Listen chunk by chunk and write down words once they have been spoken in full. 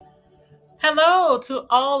Hello to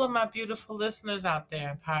all of my beautiful listeners out there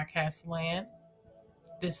in podcast land.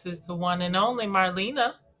 This is the one and only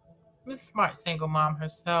Marlena, Miss Smart Single Mom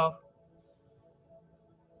herself.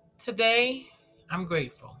 Today, I'm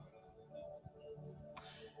grateful.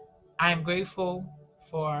 I am grateful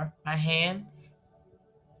for my hands.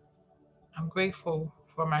 I'm grateful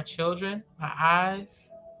for my children, my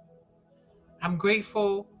eyes. I'm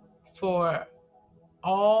grateful for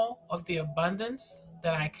all of the abundance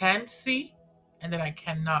that I can see and that I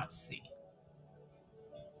cannot see.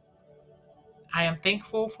 I am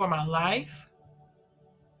thankful for my life.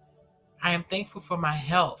 I am thankful for my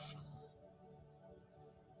health.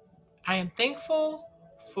 I am thankful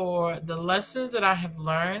for the lessons that I have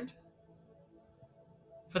learned,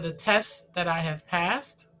 for the tests that I have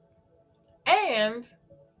passed, and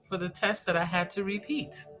for the tests that I had to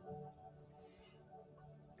repeat.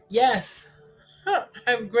 Yes,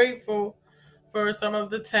 I'm grateful for some of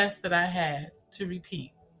the tests that I had to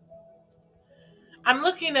repeat. I'm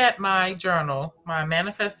looking at my journal, my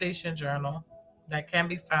manifestation journal, that can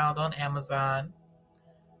be found on Amazon.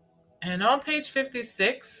 And on page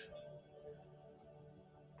 56,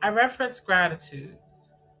 I reference gratitude.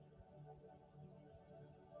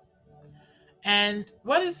 And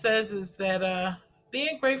what it says is that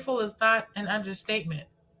being grateful is not an understatement.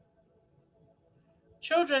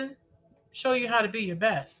 Children show you how to be your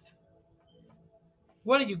best.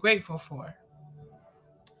 What are you grateful for?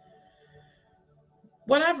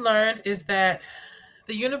 What I've learned is that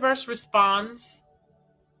the universe responds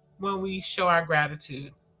when we show our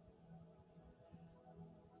gratitude.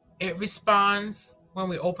 It responds when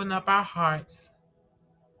we open up our hearts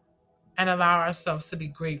and allow ourselves to be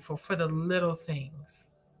grateful for the little things.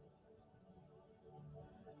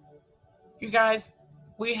 You guys,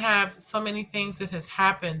 we have so many things that has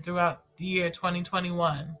happened throughout the year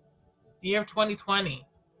 2021, the year of 2020.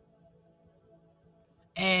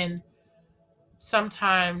 And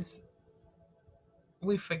sometimes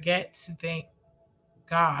we forget to thank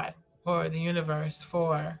God or the universe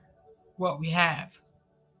for what we have.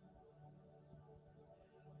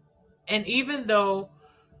 And even though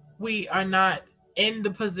we are not in the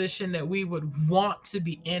position that we would want to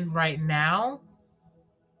be in right now,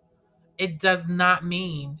 it does not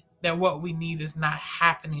mean that what we need is not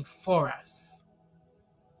happening for us.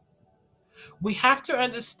 We have to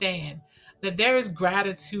understand that there is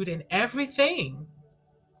gratitude in everything.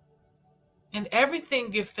 And everything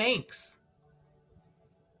give thanks.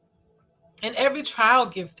 In every trial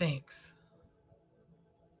give thanks.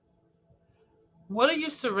 What are you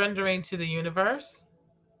surrendering to the universe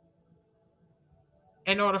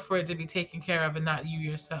in order for it to be taken care of and not you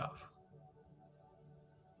yourself?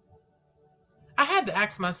 I had to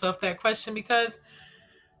ask myself that question because,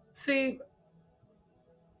 see,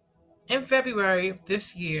 in February of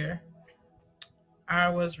this year, I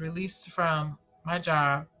was released from my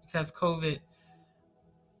job because COVID,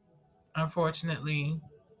 unfortunately,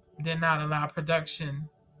 did not allow production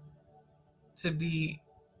to be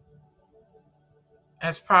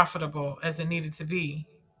as profitable as it needed to be.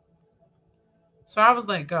 So I was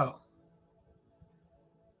let go.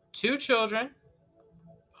 2 children,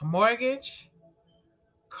 a mortgage,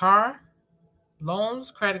 car, loans,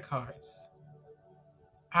 credit cards.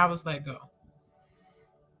 I was let go.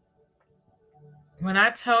 When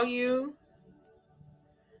I tell you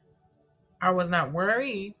I was not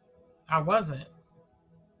worried, I wasn't.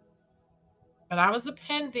 But I was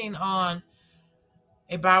depending on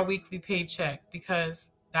a bi-weekly paycheck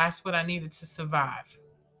because that's what I needed to survive.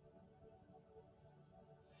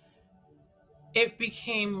 It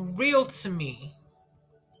became real to me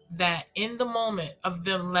that in the moment of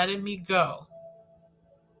them letting me go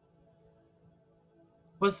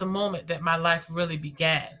was the moment that my life really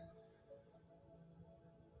began.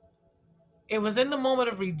 It was in the moment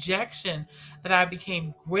of rejection that I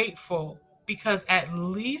became grateful because at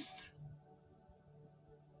least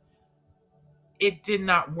it did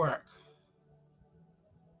not work,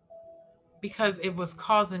 because it was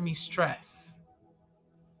causing me stress.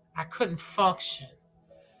 I couldn't function.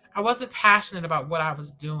 I wasn't passionate about what I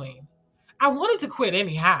was doing. I wanted to quit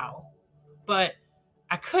anyhow, but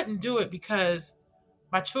I couldn't do it because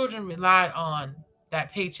my children relied on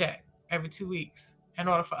that paycheck every 2 weeks in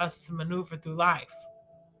order for us to maneuver through life.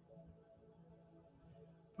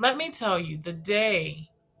 Let me tell you, the day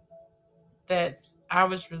that I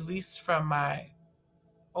was released from my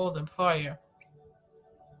old employer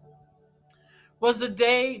was the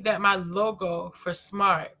day that my logo for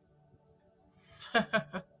Smart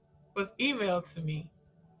was emailed to me.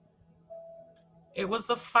 It was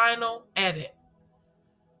the final edit.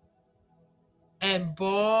 And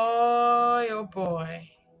boy, oh boy,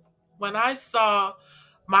 When I saw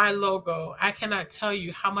my logo, I cannot tell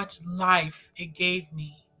you how much life it gave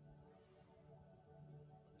me.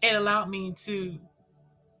 It allowed me to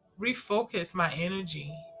refocus my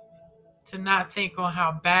energy, to not think on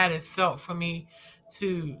how bad it felt for me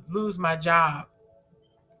to lose my job,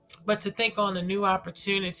 but to think on a new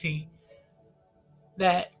opportunity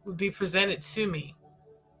that would be presented to me.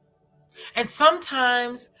 And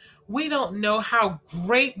sometimes we don't know how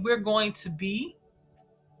great we're going to be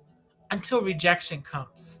until rejection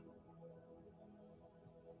comes.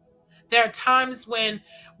 There are times when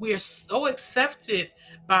we are so accepted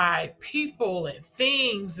by people and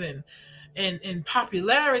things and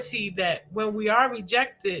popularity that when we are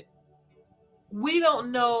rejected, we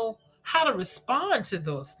don't know how to respond to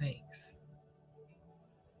those things.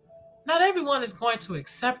 Not everyone is going to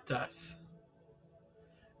accept us.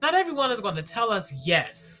 Not everyone is going to tell us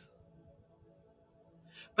yes.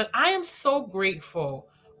 But I am so grateful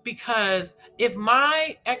because if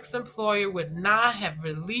my ex employer would not have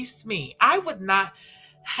released me, I would not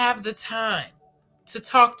have the time to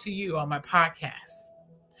talk to you on my podcast.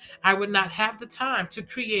 I would not have the time to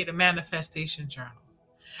create a manifestation journal.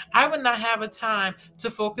 I would not have a time to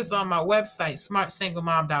focus on my website,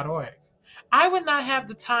 smartsinglemom.org. I would not have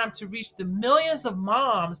the time to reach the millions of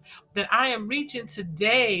moms that I am reaching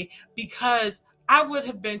today because I would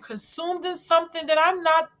have been consumed in something that I'm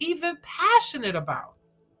not even passionate about.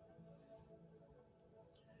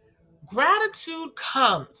 Gratitude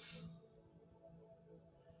comes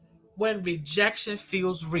when rejection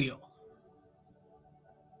feels real.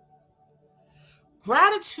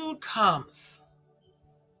 Gratitude comes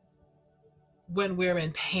when we're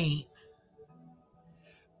in pain.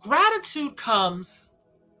 Gratitude comes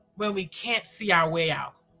when we can't see our way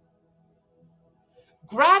out.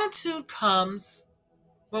 Gratitude comes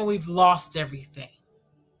when we've lost everything.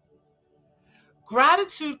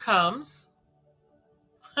 Gratitude comes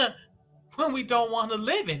when we don't want to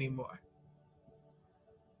live anymore.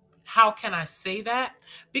 How can I say that?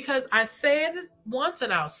 Because I say it once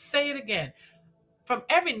and I'll say it again. From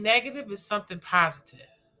every negative is something positive.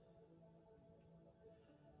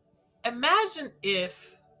 Imagine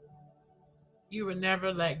if you were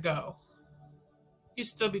never let go. You'd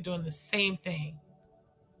still be doing the same thing.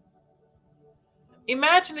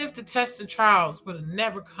 Imagine if the tests and trials would have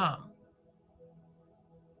never come.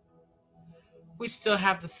 We'd still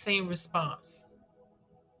have the same response.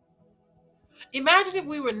 Imagine if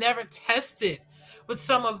we were never tested with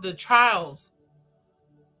some of the trials.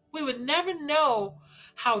 We would never know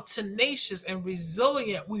how tenacious and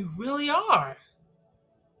resilient we really are.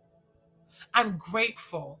 I'm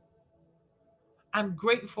grateful. I'm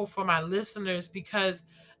grateful for my listeners because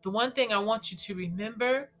the one thing I want you to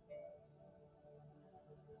remember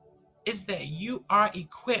is that you are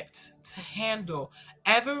equipped to handle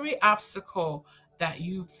every obstacle that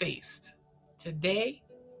you faced today,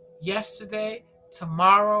 yesterday,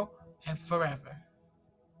 tomorrow, and forever.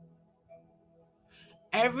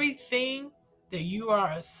 Everything that you are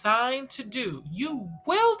assigned to do, you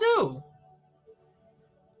will do.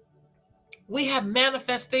 We have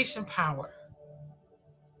manifestation power.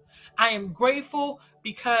 I am grateful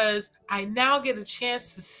because I now get a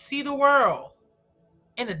chance to see the world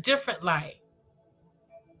in a different light.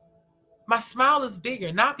 My smile is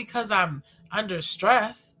bigger, not because I'm under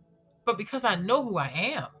stress, but because I know who I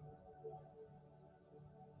am.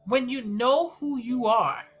 When you know who you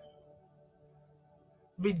are,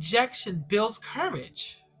 rejection builds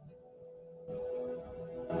courage.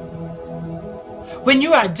 When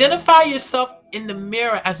you identify yourself in the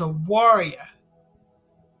mirror as a warrior,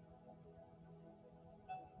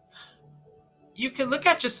 you can look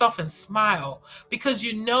at yourself and smile because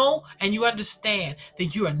you know and you understand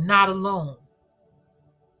that you are not alone.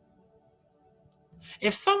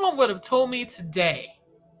 If someone would have told me today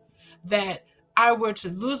that I were to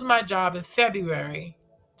lose my job in February,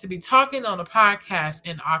 to be talking on a podcast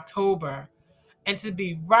in October, and to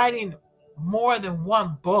be writing more than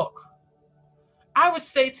one book, I would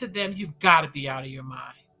say to them, you've got to be out of your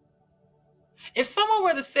mind. If someone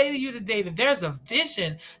were to say to you today that there's a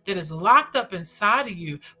vision that is locked up inside of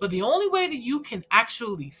you, but the only way that you can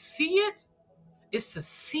actually see it is to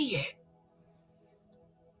see it.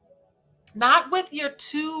 Not with your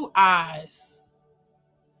two eyes,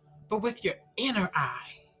 but with your inner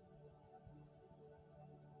eye.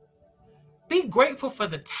 Be grateful for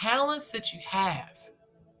the talents that you have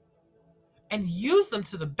and use them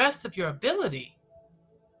to the best of your ability.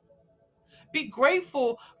 Be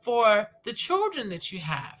grateful for the children that you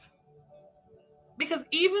have. Because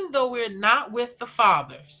even though we're not with the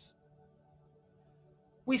fathers,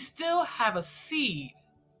 we still have a seed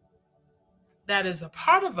that is a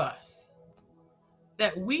part of us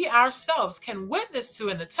that we ourselves can witness to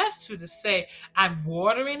and attest to say, I'm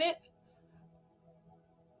watering it,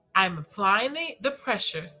 I'm applying the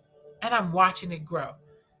pressure, and I'm watching it grow.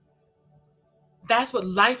 That's what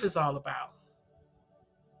life is all about.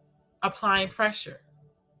 Applying pressure,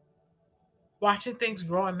 watching things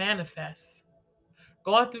grow and manifest,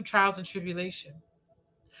 going through trials and tribulation,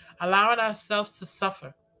 allowing ourselves to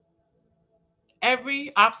suffer.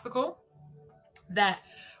 Every obstacle that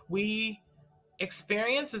we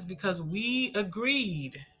experience is because we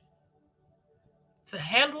agreed to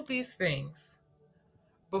handle these things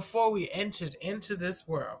before we entered into this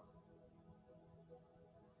world.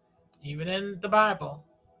 Even in the Bible,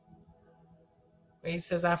 where he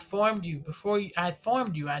says, I formed you before I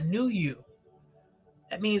formed you, I knew you.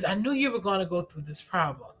 That means I knew you were going to go through this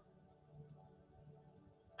problem.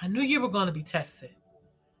 I knew you were going to be tested.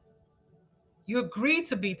 You agreed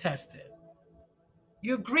to be tested.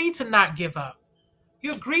 You agreed to not give up.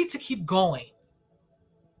 You agreed to keep going.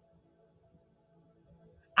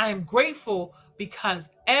 I am grateful because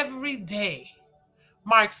every day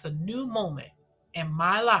marks a new moment in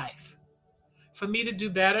my life for me to do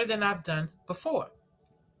better than I've done before.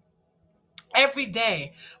 Every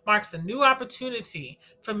day marks a new opportunity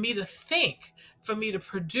for me to think, for me to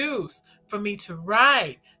produce, for me to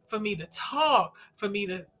write, for me to talk, for me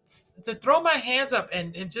to throw my hands up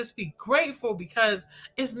and just be grateful because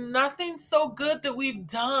it's nothing so good that we've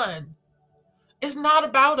done. It's not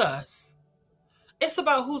about us. It's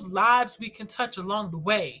about whose lives we can touch along the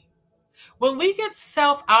way. When we get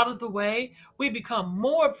self out of the way, we become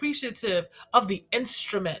more appreciative of the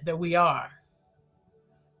instrument that we are.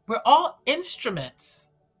 We're all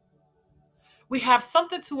instruments. We have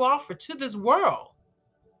something to offer to this world.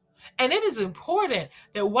 And it is important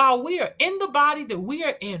that while we are in the body that we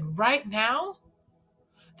are in right now,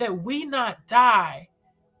 that we not die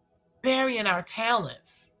burying our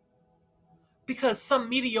talents because some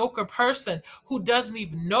mediocre person who doesn't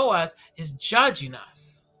even know us is judging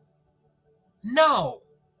us. No.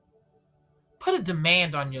 Put a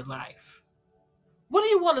demand on your life. What do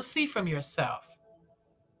you want to see from yourself?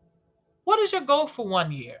 What is your goal for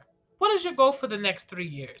 1 year? What is your goal for the next 3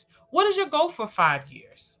 years? What is your goal for 5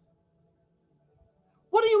 years?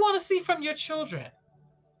 What do you want to see from your children?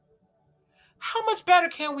 How much better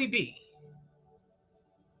can we be?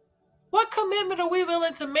 What commitment are we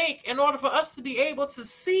willing to make in order for us to be able to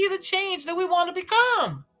see the change that we want to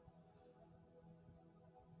become?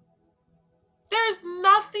 There's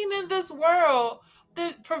nothing in this world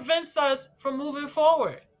that prevents us from moving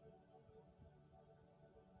forward.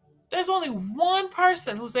 There's only one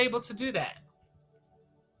person who's able to do that.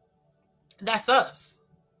 That's us.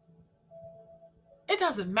 It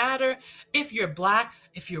doesn't matter if you're black,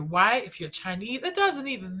 if you're white, if you're Chinese. It doesn't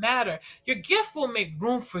even matter. Your gift will make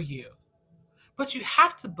room for you. But you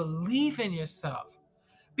have to believe in yourself.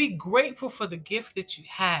 Be grateful for the gift that you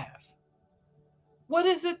have. What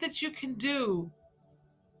is it that you can do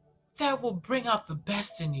that will bring out the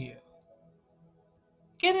best in you?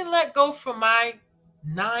 Getting let go from my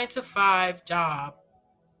 9-to-5 job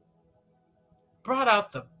brought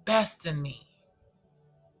out the best in me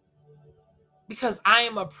because I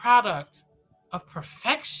am a product of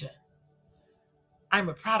perfection. I'm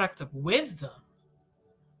a product of wisdom.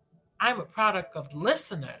 I'm a product of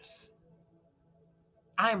listeners.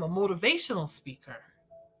 I'm a motivational speaker.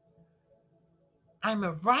 I'm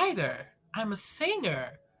a writer. I'm a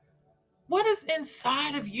singer. What is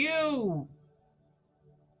inside of you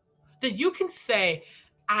that you can say,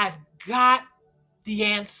 I've got the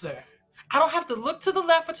answer? I don't have to look to the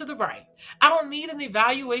left or to the right. I don't need an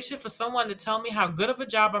evaluation for someone to tell me how good of a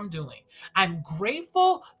job I'm doing. I'm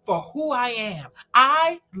grateful for who I am.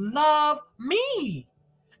 I love me.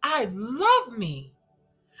 I love me.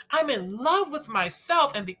 I'm in love with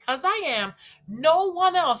myself. And because I am, no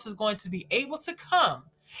one else is going to be able to come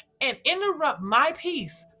and interrupt my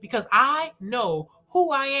peace because I know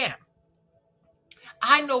who I am.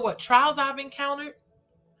 I know what trials I've encountered.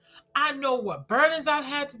 I know what burdens I've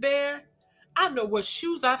had to bear. I know what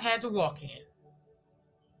shoes I've had to walk in.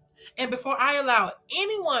 And before I allow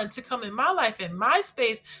anyone to come in my life, in my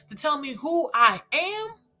space, to tell me who I am,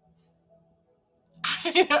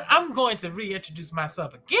 I'm going to reintroduce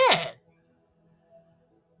myself again.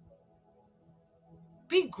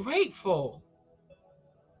 Be grateful.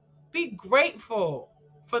 Be grateful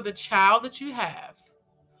for the child that you have.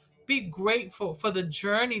 Be grateful for the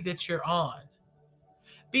journey that you're on.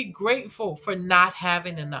 Be grateful for not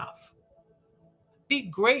having enough. Be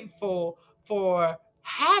grateful for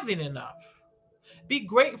having enough. Be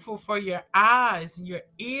grateful for your eyes and your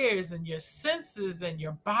ears and your senses and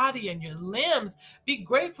your body and your limbs. Be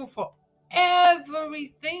grateful for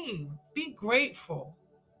everything. Be grateful.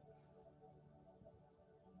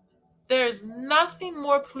 There's nothing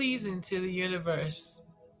more pleasing to the universe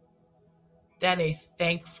than a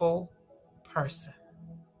thankful person.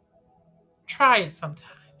 Try it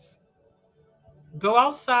sometimes. Go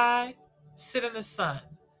outside, sit in the sun,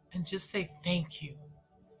 and just say thank you.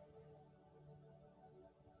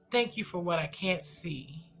 Thank you for what I can't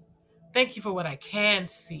see. Thank you for what I can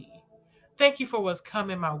see. Thank you for what's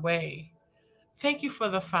coming my way. Thank you for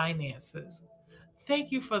the finances.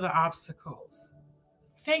 Thank you for the obstacles.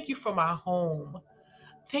 Thank you for my home.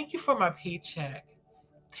 Thank you for my paycheck.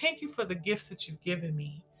 Thank you for the gifts that you've given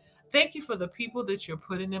me. Thank you for the people that you're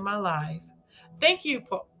putting in my life. Thank you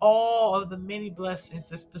for all of the many blessings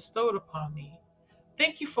that's bestowed upon me.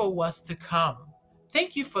 Thank you for what's to come.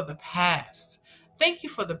 Thank you for the past. Thank you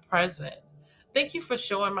for the present. Thank you for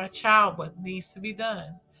showing my child what needs to be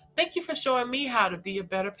done. Thank you for showing me how to be a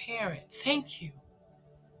better parent. Thank you.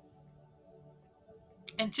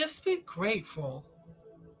 And just be grateful.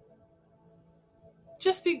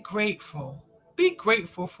 Just be grateful. Be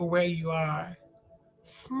grateful for where you are.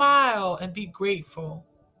 Smile and be grateful.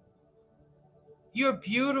 You're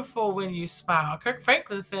beautiful when you smile. Kirk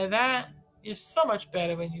Franklin said that. You're so much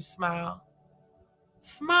better when you smile.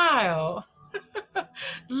 Smile.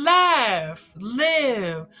 Laugh,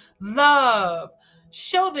 live, love.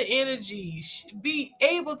 Show the energy. Be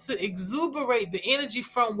able to exuberate the energy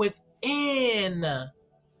from within.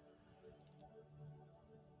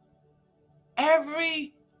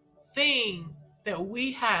 Everything that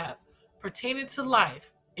we have pertaining to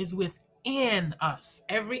life is within us.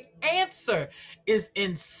 Every answer is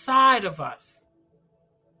inside of us.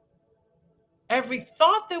 Every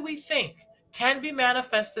thought that we think can be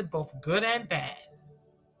manifested both good and bad.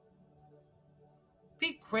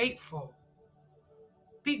 Be grateful.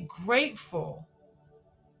 Be grateful.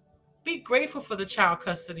 Be grateful for the child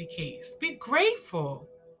custody case. Be grateful.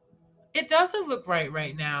 It doesn't look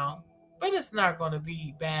right now, but it's not going to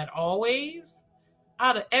be bad always.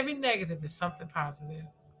 Out of every negative is something positive.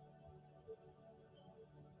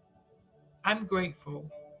 I'm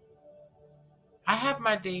grateful. I have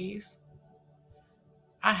my days.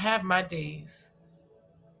 I have my days.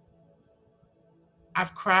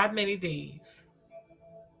 I've cried many days.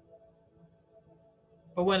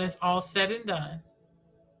 But when it's all said and done,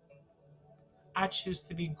 I choose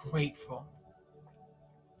to be grateful.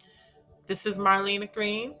 This is Marlena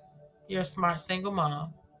Green, your smart single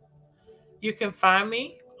mom. You can find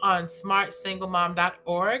me on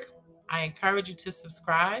smartsinglemom.org. I encourage you to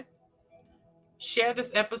subscribe. Share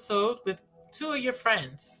this episode with 2 of your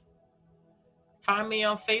friends. Find me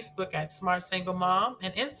on Facebook at Smart Single Mom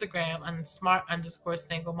and Instagram on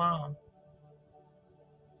smart_single mom.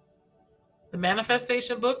 The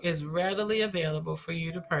manifestation book is readily available for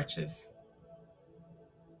you to purchase.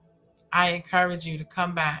 I encourage you to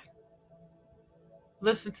come back.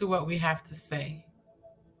 Listen to what we have to say.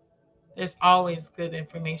 There's always good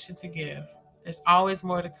information to give. There's always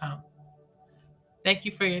more to come. Thank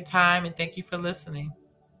you for your time and thank you for listening.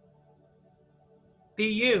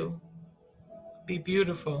 Be you. Be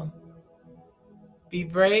beautiful. Be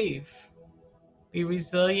brave. Be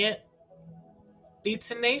resilient. Be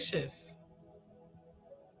tenacious.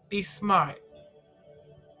 Be smart.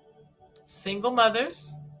 Single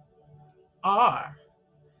mothers are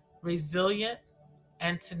resilient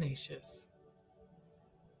and tenacious.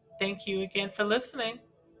 Thank you again for listening.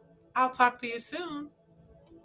 I'll talk to you soon.